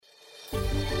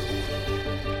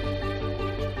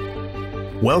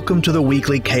Welcome to the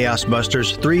weekly Chaos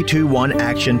Busters 3-2-1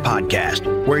 Action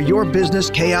Podcast, where your business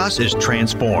chaos is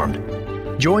transformed.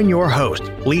 Join your host,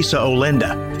 Lisa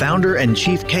Olinda, founder and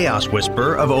chief chaos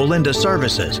whisperer of Olinda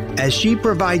Services, as she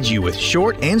provides you with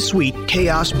short and sweet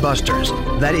chaos busters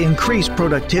that increase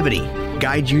productivity,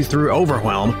 guide you through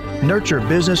overwhelm, nurture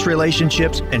business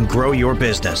relationships, and grow your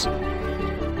business.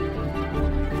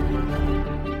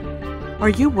 Are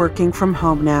you working from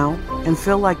home now and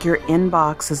feel like your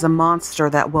inbox is a monster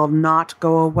that will not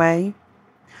go away?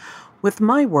 With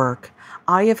my work,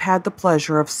 I have had the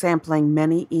pleasure of sampling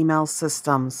many email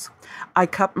systems. I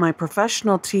cut my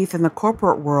professional teeth in the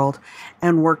corporate world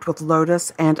and worked with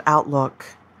Lotus and Outlook.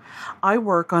 I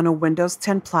work on a Windows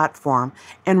 10 platform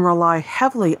and rely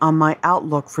heavily on my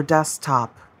Outlook for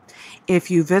desktop.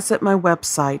 If you visit my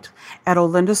website at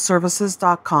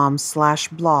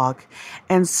olindaservices.com/blog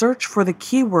and search for the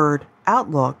keyword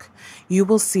Outlook, you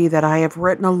will see that I have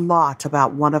written a lot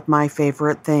about one of my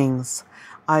favorite things.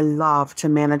 I love to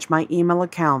manage my email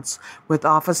accounts with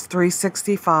Office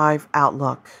 365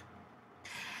 Outlook.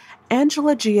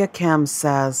 Angela Gia Kim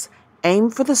says, "Aim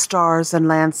for the stars and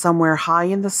land somewhere high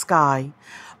in the sky.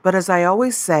 But as I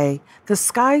always say, the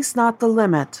sky's not the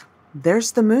limit.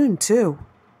 There's the moon, too."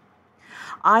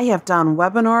 I have done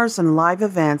webinars and live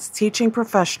events teaching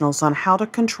professionals on how to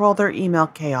control their email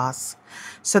chaos.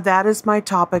 So that is my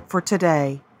topic for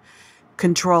today,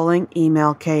 controlling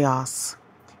email chaos.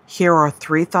 Here are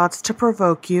 3 thoughts to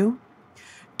provoke you,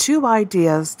 2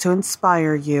 ideas to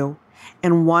inspire you,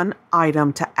 and 1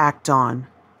 item to act on.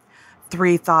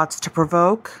 3 thoughts to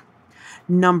provoke.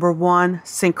 Number 1,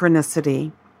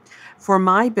 synchronicity. For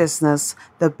my business,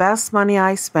 the best money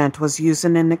I spent was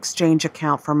using an Exchange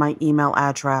account for my email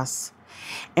address.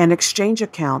 An Exchange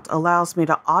account allows me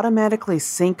to automatically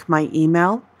sync my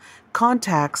email,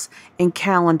 contacts, and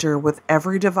calendar with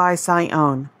every device I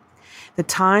own. The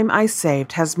time I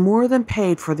saved has more than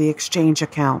paid for the Exchange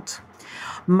account.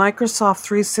 Microsoft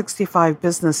 365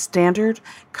 Business Standard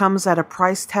comes at a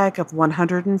price tag of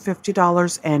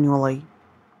 $150 annually.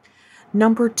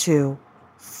 Number 2,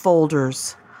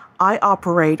 folders. I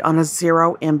operate on a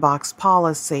 0 inbox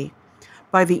policy.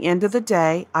 By the end of the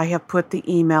day, I have put the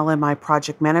email in my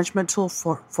project management tool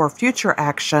for future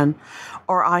action,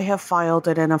 or I have filed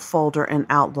it in a folder in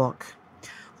Outlook.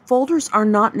 Folders are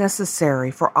not necessary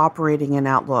for operating in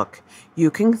Outlook. You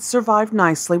can survive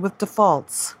nicely with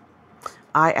defaults.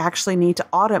 I actually need to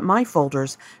audit my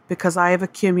folders because I have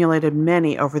accumulated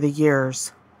many over the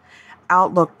years.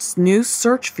 Outlook's new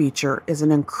search feature is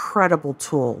an incredible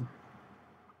tool.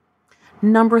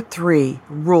 Number 3,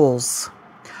 rules.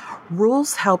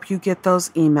 Rules help you get those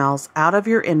emails out of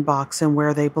your inbox and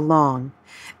where they belong.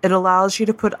 It allows you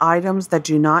to put items that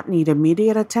do not need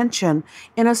immediate attention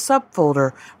in a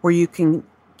subfolder where you can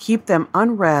keep them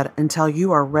unread until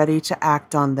you are ready to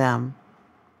act on them.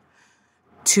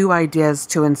 2 ideas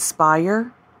to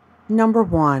inspire. Number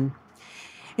 1.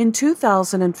 In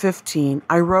 2015,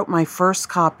 I wrote my first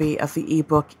copy of the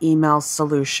ebook Email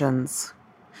Solutions.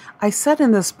 I said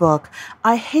in this book,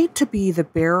 I hate to be the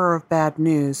bearer of bad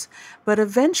news, but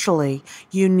eventually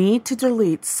you need to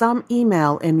delete some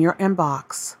email in your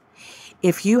inbox.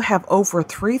 If you have over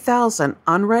 3,000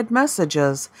 unread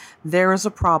messages, there is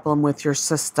a problem with your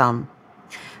system.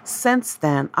 Since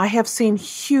then, I have seen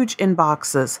huge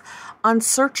inboxes,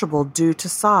 unsearchable due to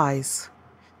size.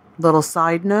 Little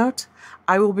side note,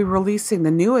 I will be releasing the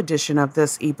new edition of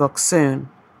this ebook soon.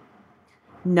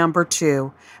 Number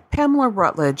 2, Pamela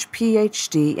Rutledge,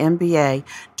 PhD, MBA,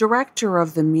 Director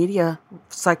of the Media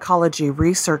Psychology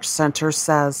Research Center,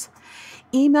 says,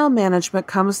 email management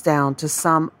comes down to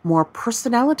some more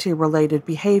personality-related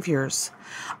behaviors,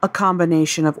 a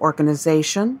combination of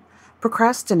organization,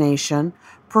 procrastination,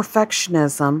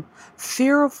 perfectionism,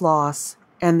 fear of loss,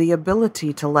 and the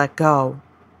ability to let go.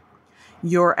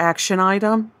 Your action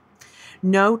item?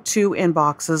 No 2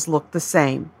 inboxes look the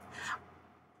same.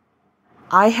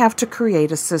 I have to create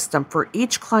a system for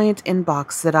each client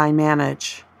inbox that I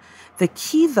manage. The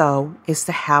key, though, is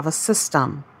to have a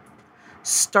system.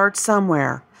 Start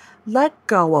somewhere. Let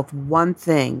go of one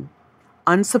thing.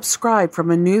 Unsubscribe from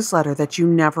a newsletter that you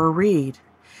never read.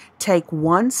 Take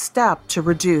 1 step to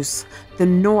reduce the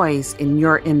noise in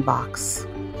your inbox.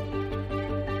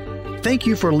 Thank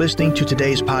you for listening to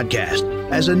today's podcast.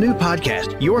 As a new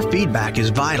podcast, your feedback is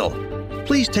vital.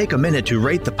 Please take a minute to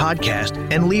rate the podcast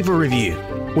and leave a review.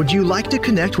 Would you like to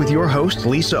connect with your host,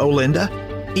 Lisa Olinda?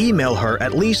 Email her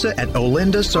at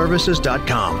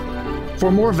lisa@olindaservices.com.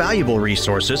 For more valuable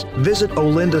resources, visit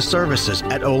Olinda Services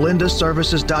at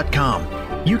olindaservices.com.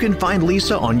 You can find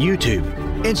Lisa on YouTube,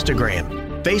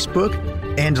 Instagram, Facebook,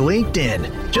 and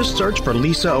LinkedIn. Just search for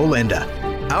Lisa Olinda.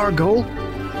 Our goal?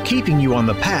 Keeping you on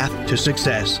the path to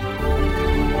success.